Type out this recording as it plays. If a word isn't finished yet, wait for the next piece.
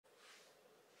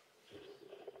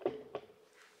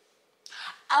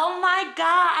Oh my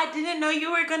God, I didn't know you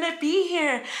were gonna be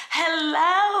here.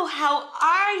 Hello, how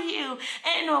are you?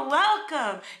 And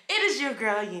welcome. It is your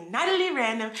girl, Unitedly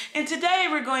Random, and today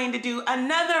we're going to do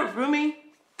another RUMI,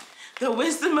 the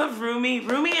wisdom of RUMI,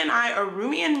 RUMI and I, or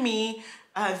RUMI and me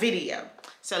video.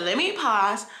 So let me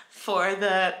pause for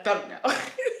the thumbnail.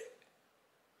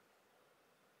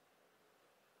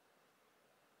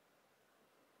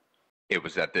 It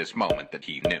was at this moment that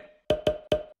he knew.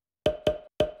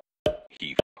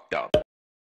 He fucked up.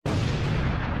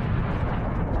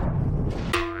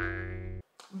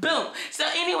 Boom. So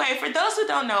anyway, for those who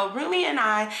don't know, RUMI and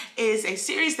I is a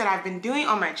series that I've been doing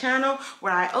on my channel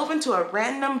where I open to a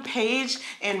random page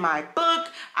in my book.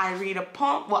 I read a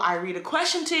poem, well, I read a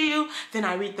question to you, then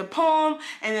I read the poem,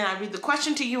 and then I read the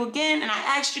question to you again, and I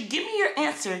ask you, give me your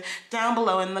answer down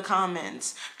below in the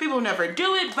comments. People never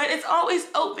do it, but it's always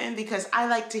open because I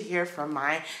like to hear from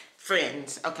my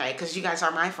friends, okay? Because you guys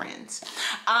are my friends.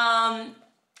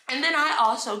 And then I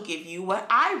also give you what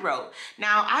I wrote.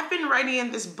 Now, I've been writing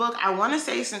in this book, I want to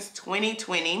say since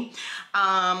 2020.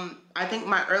 I think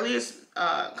my earliest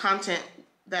content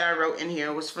that I wrote in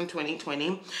here was from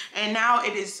 2020. And now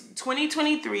it is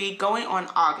 2023 going on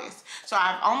August. So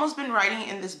I've almost been writing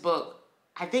in this book.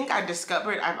 I think I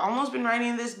discovered I've almost been writing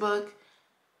in this book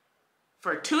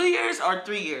for 2 years or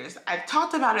 3 years. I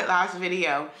talked about it last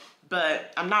video,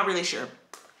 but I'm not really sure.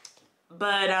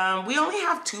 But we only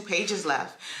have 2 pages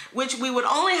left, which we would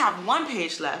only have 1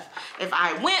 page left if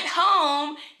I went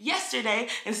home yesterday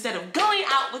instead of going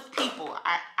out with people.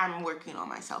 I'm working on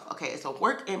myself. Okay, it's a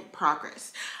work in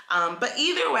progress. But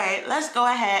either way, let's go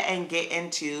ahead and get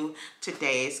into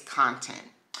today's content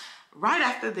right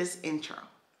after this intro.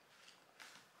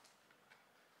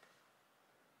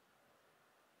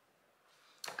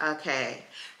 Okay,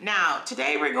 now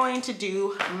today we're going to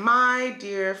do My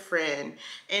Dear Friend,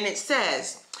 and it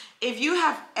says, if you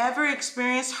have ever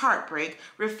experienced heartbreak,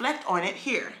 reflect on it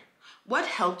here. What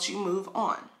helped you move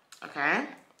on? Okay,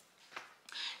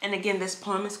 and again, this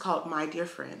poem is called My Dear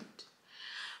Friend.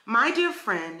 My dear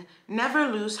friend, never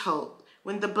lose hope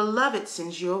when the beloved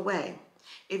sends you away.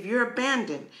 If you're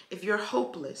abandoned, if you're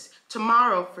hopeless,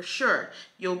 tomorrow for sure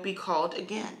you'll be called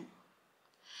again.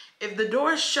 If the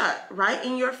door is shut right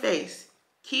in your face,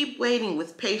 keep waiting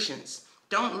with patience.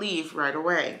 Don't leave right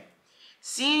away.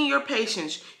 Seeing your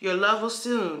patience, your love will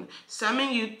soon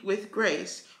summon you with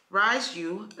grace, rise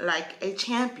you like a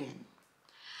champion.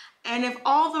 And if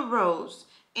all the roads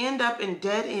end up in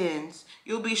dead ends,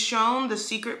 you'll be shown the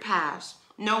secret paths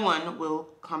no one will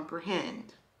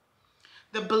comprehend.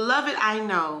 The beloved I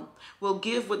know will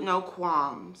give with no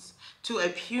qualms to a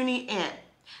puny ant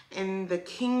in the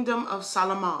kingdom of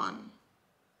Solomon.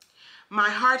 My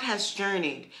heart has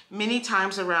journeyed many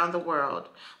times around the world,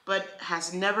 but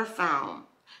has never found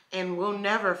and will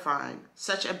never find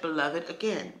such a beloved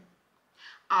again.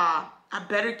 Ah, I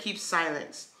better keep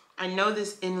silence. I know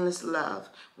this endless love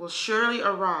will surely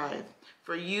arrive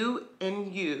for you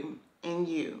and you and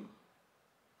you.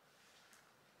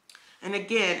 And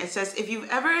again, it says, if you've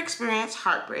ever experienced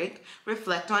heartbreak,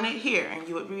 reflect on it here. And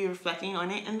you would be reflecting on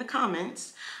it in the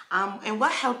comments. And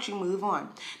what helped you move on?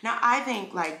 Now, I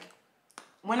think, like,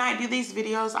 when I do these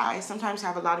videos, I sometimes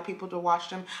have a lot of people to watch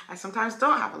them. I sometimes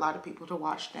don't have a lot of people to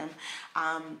watch them.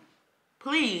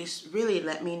 Please really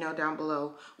let me know down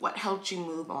below what helped you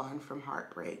move on from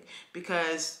heartbreak.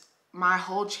 Because my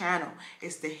whole channel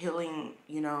is the healing,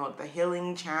 the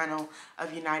healing channel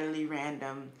of Unitedly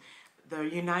Random. The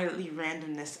Unitedly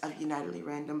randomness of Unitedly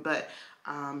Random, but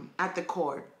at the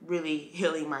core, really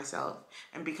healing myself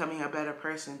and becoming a better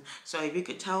person. So if you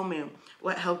could tell me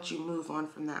what helped you move on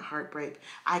from that heartbreak,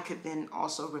 I could then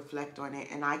also reflect on it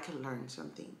and I could learn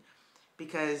something.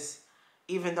 Because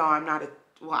even though I'm not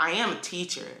I am a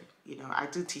teacher, I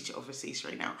do teach overseas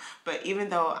right now, but even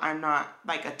though I'm not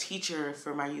like a teacher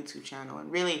for my YouTube channel, and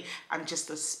really I'm just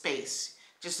a space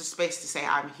to say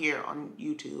I'm here on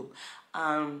YouTube,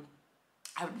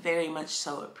 I would very much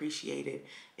so appreciate it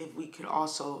if we could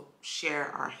also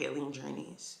share our healing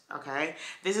journeys, okay?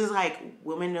 This is like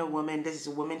woman to woman, this is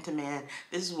woman to man,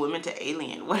 this is woman to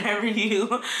alien, whatever you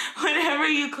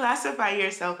classify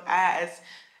yourself as.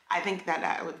 I think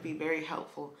that would be very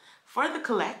helpful for the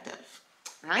collective,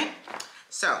 right?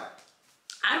 So,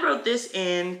 I wrote this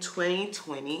in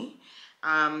 2020.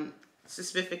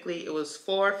 Specifically, it was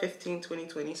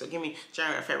 4/15/2020. So give me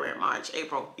January, February, March,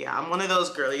 April. Yeah, I'm one of those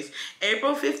girlies.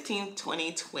 April 15,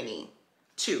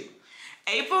 2022.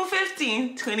 April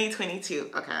 15,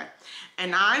 2022. Okay.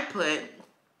 And I put,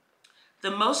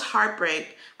 the most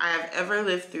heartbreak I have ever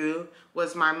lived through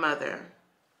was my mother.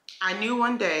 I knew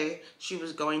one day she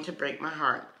was going to break my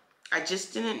heart. I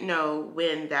just didn't know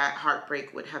when that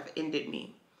heartbreak would have ended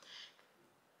me.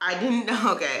 I didn't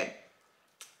know, okay.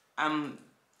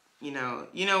 You know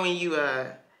when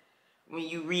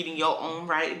you reading your own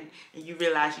writing and you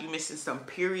realize you missing some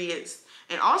periods.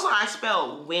 And also I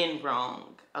spelled win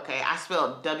wrong. Okay, I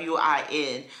spelled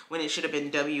W-I-N when it should have been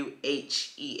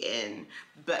W-H-E-N.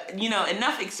 But you know,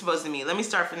 enough exposing me. Let me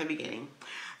start from the beginning.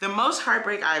 The most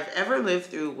heartbreak I've ever lived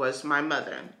through was my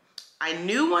mother. I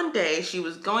knew one day she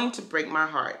was going to break my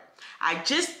heart. I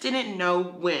just didn't know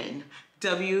when.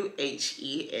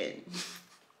 W-H-E-N.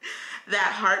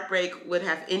 That heartbreak would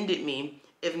have ended me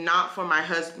if not for my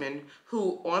husband,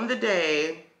 who on the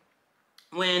days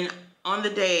when I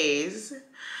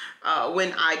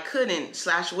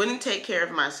couldn't/wouldn't take care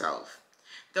of myself,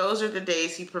 those are the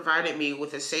days he provided me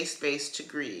with a safe space to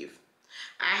grieve.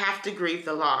 I have to grieve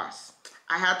the loss.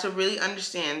 I had to really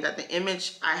understand that the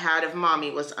image I had of mommy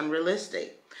was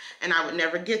unrealistic, and I would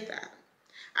never get that.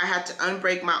 I had to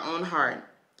unbreak my own heart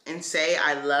and say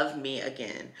I love me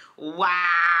again.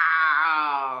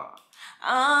 Wow.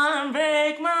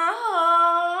 Unbreak my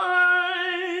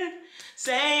heart,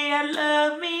 say I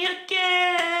love me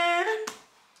again.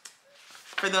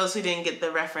 For those who didn't get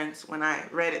the reference when I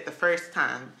read it the first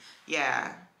time,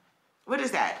 yeah. What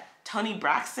is that? Tony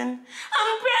Braxton?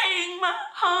 Unbreak my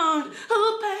heart,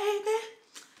 oh baby.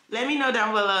 Let me know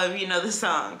down below if you know the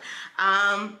song.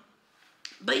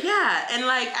 But yeah, and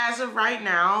like as of right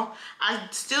now, I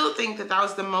still think that that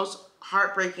was the most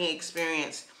heartbreaking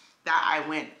experience that I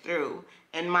went through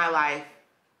in my life.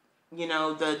 You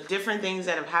know, the different things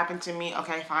that have happened to me,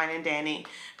 okay, fine and dandy,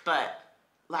 but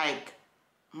like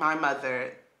my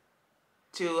mother,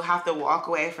 to have to walk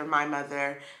away from my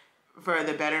mother for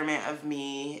the betterment of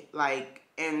me, like,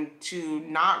 and to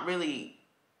not really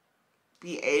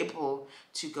be able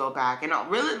to go back. And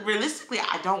realistically,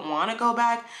 I don't want to go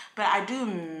back, but I do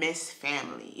miss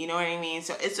family, you know what I mean?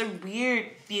 So it's a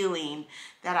weird feeling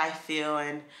that I feel,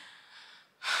 and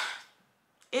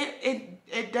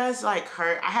it does like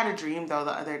hurt. I had a dream though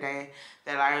the other day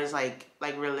that I was like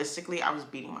realistically I was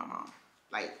beating my mom,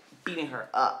 like beating her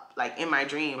up, like in my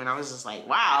dream, and I was just like,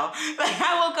 wow. Like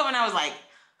I woke up and I was like,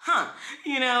 huh,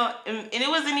 you know, and it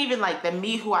wasn't even like the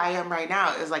me who I am right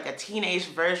now. It was like a teenage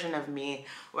version of me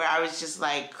where I was just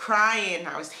like crying,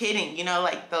 I was hitting, you know,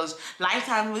 like those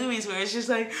Lifetime movies where it's just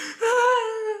like,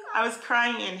 I was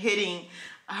crying and hitting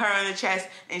her on the chest,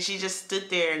 and she just stood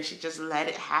there and she just let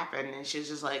it happen, and she was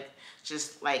just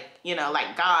like, you know,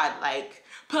 like God, like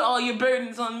put all your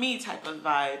burdens on me type of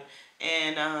vibe.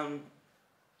 And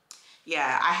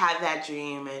yeah, I had that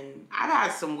dream, and I've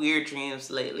had some weird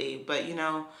dreams lately, but you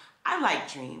know, I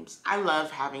like dreams. I love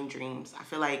having dreams. I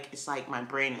feel like it's like my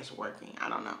brain is working. I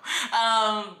don't know.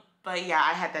 But yeah,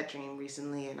 I had that dream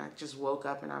recently, and I just woke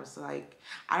up and I was like,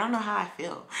 I don't know how I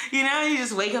feel. You know, you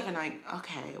just wake up and like,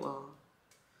 okay, well,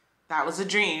 that was a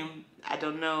dream. I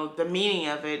don't know the meaning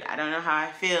of it. I don't know how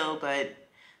I feel, but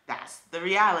that's the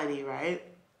reality, right?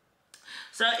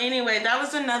 So anyway, that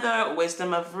was another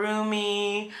Wisdom of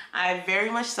Rumi. I very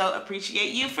much so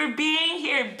appreciate you for being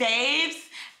here, babes.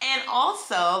 And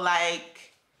also,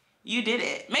 like, you did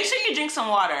it. Make sure you drink some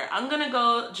water. I'm gonna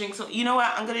go drink some, you know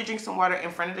what? I'm gonna drink some water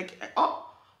in front of the, oh,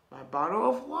 my bottle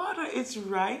of water is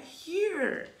right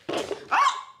here.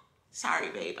 Oh, sorry,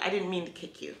 babe. I didn't mean to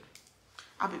kick you.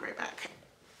 I'll be right back.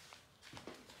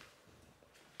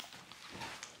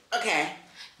 Okay,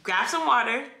 grab some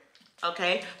water,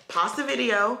 okay? Pause the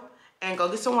video and go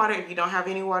get some water if you don't have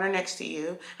any water next to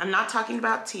you. I'm not talking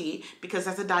about tea because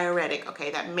that's a diuretic,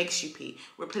 okay? That makes you pee.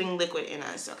 We're putting liquid in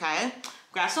us, okay?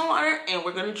 Grab some water and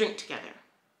we're gonna drink together.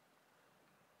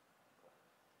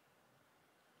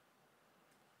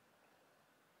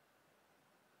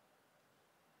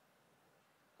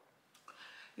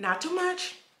 Not too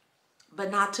much,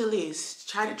 but not too least.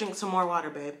 Try to drink some more water,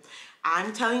 babe.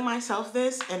 I'm telling myself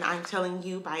this, and I'm telling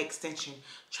you by extension.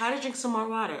 Try to drink some more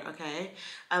water, okay?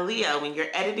 Alia, when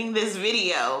you're editing this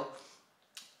video,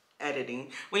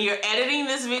 when you're editing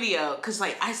this video, because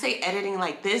like I say editing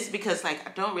like this because like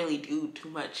I don't really do too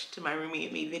much to my Rumi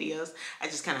and me videos. I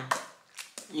just kind of,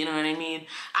 you know what I mean?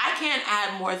 I can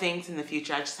add more things in the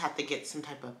future. I just have to get some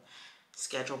type of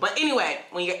schedule. But anyway,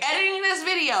 when you're editing this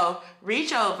video,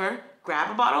 reach over,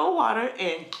 grab a bottle of water,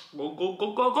 and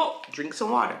go, drink some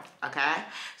water, okay?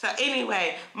 So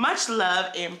anyway, much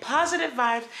love and positive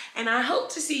vibes, and I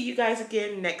hope to see you guys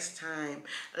again next time.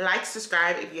 Like,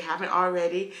 subscribe if you haven't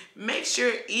already. Make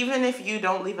sure, even if you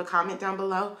don't leave a comment down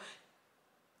below,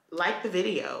 like the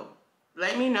video.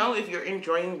 Let me know if you're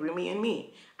enjoying Rumi and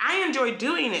me. I enjoy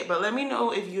doing it, but let me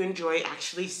know if you enjoy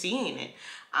actually seeing it.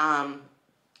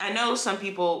 I know some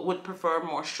people would prefer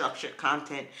more structured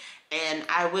content, and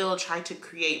I will try to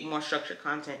create more structured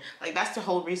content. Like, that's the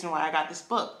whole reason why I got this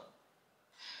book.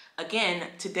 Again,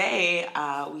 today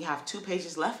we have 2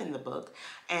 pages left in the book,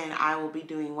 and I will be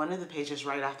doing one of the pages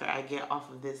right after I get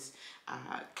off of this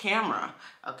camera.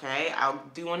 Okay, I'll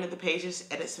do one of the pages,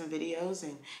 edit some videos,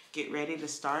 and get ready to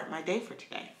start my day for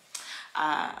today.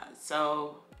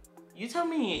 So you tell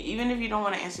me, even if you don't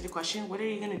want to answer the question, what are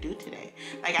you gonna do today?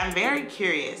 Like, I'm very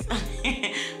curious,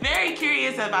 very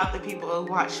curious about the people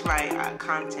who watch my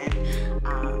content,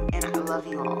 and I love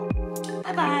you all.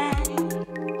 Bye bye.